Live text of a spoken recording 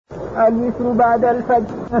الوتر بعد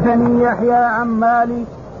الفجر. حدثني يحيى عن مالك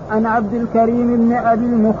عن عبد الكريم بن أبي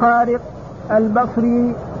المخارق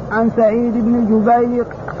البصري عن سعيد بن جبير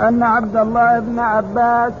أن عبد الله بن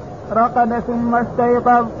عباس رقد ثم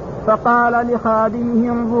استيقظ فقال لخادمه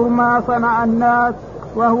انظر ما صنع الناس،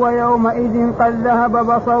 وهو يومئذ قد ذهب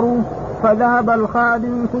بصره، فذهب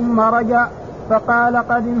الخادم ثم رجع فقال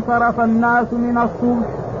قد انصرف الناس من الصبح،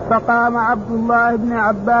 فقام عبد الله بن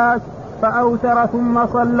عباس فأوتر ثم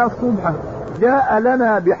صلى الصبح. جاء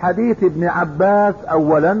لنا بحديث ابن عباس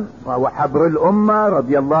أولا وهو حبر الأمة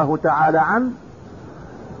رضي الله تعالى عنه،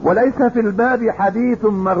 وليس في الباب حديث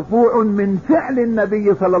مرفوع من فعل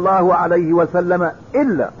النبي صلى الله عليه وسلم،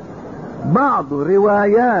 إلا بعض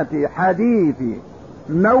روايات حديث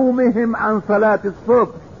نومهم عن صلاة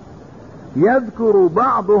الصبح يذكر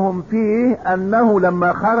بعضهم فيه أنه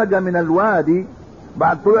لما خرج من الوادي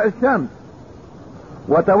بعد طلوع الشمس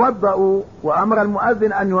وتوضأوا وأمر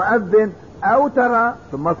المؤذن أن يؤذن أوتر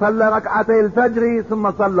ثم صلى ركعتي الفجر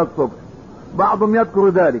ثم صلى الصبح، بعضهم يذكر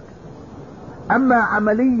ذلك. أما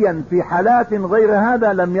عمليا في حالات غير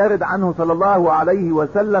هذا لم يرد عنه صلى الله عليه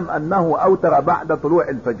وسلم أنه أوتر بعد طلوع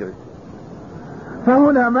الفجر.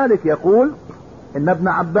 فهنا مالك يقول إن ابن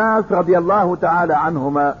عباس رضي الله تعالى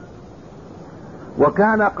عنهما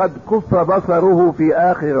وكان قد كف بصره في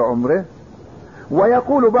آخر عمره،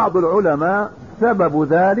 ويقول بعض العلماء سبب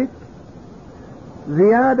ذلك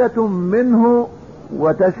زيادة منه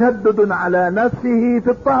وتشدد على نفسه في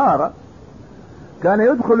الطهارة، كان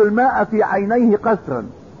يدخل الماء في عينيه قسرا،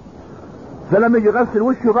 فلما يجي يغسل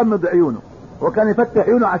وشه يغمض عيونه، وكان يفتح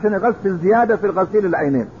عيونه عشان يغسل زيادة في الغسيل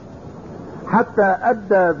العينين، حتى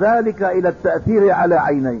أدى ذلك إلى التأثير على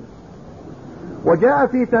عينيه. وجاء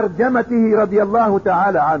في ترجمته رضي الله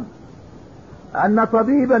تعالى عنه أن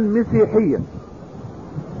طبيبا مسيحيا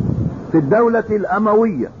في الدولة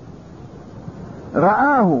الأموية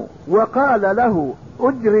رآه وقال له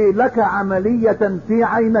أجري لك عملية في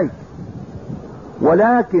عينيك،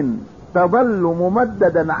 ولكن تظل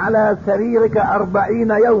ممددا على سريرك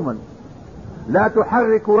 40 يوما لا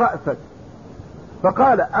تحرك رأسك.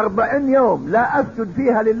 فقال 40 يوم لا أسجد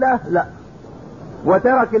فيها لله؟ لا.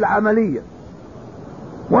 وترك العملية،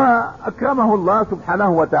 وأكرمه الله سبحانه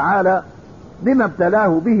وتعالى بما ابتلاه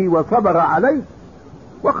به وصبر عليه.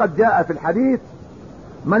 وقد جاء في الحديث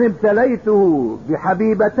من ابتليته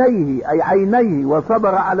بحبيبتيه أي عينيه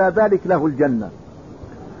وصبر على ذلك له الجنة.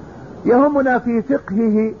 يهمنا في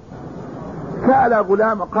فقهه سأل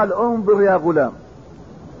غلام قال انظر يا غلام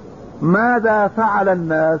ماذا فعل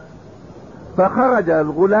الناس؟ فخرج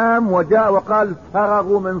الغلام وجاء وقال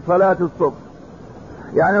فرغوا من صلاة الصبح،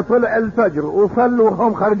 يعني طلع الفجر وصلوا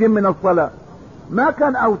وهم خارجين من الصلاة، ما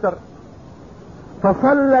كان أوتر،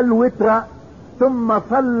 فصلى الوتر ثم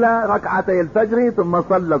صلى ركعتي الفجر ثم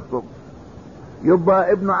صلى الصبح.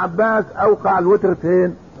 يبقى ابن عباس أوقع الوتر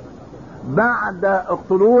فين؟ بعد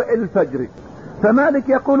طلوع الفجر. فمالك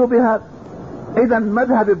يقول بهذا. إذا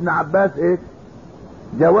مذهب ابن عباس إيه؟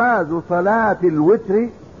 جواز صلاة الوتر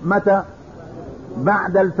متى؟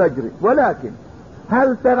 بعد الفجر. ولكن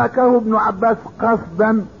هل تركه ابن عباس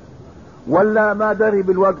قصدا ولا ما دري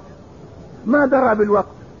بالوقت؟ ما درى بالوقت،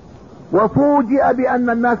 وفوجئ بأن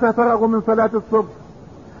الناس فرغوا من صلاة الصبح،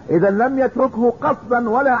 إذا لم يتركه قصدا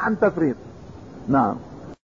ولا عن تفريط. نعم.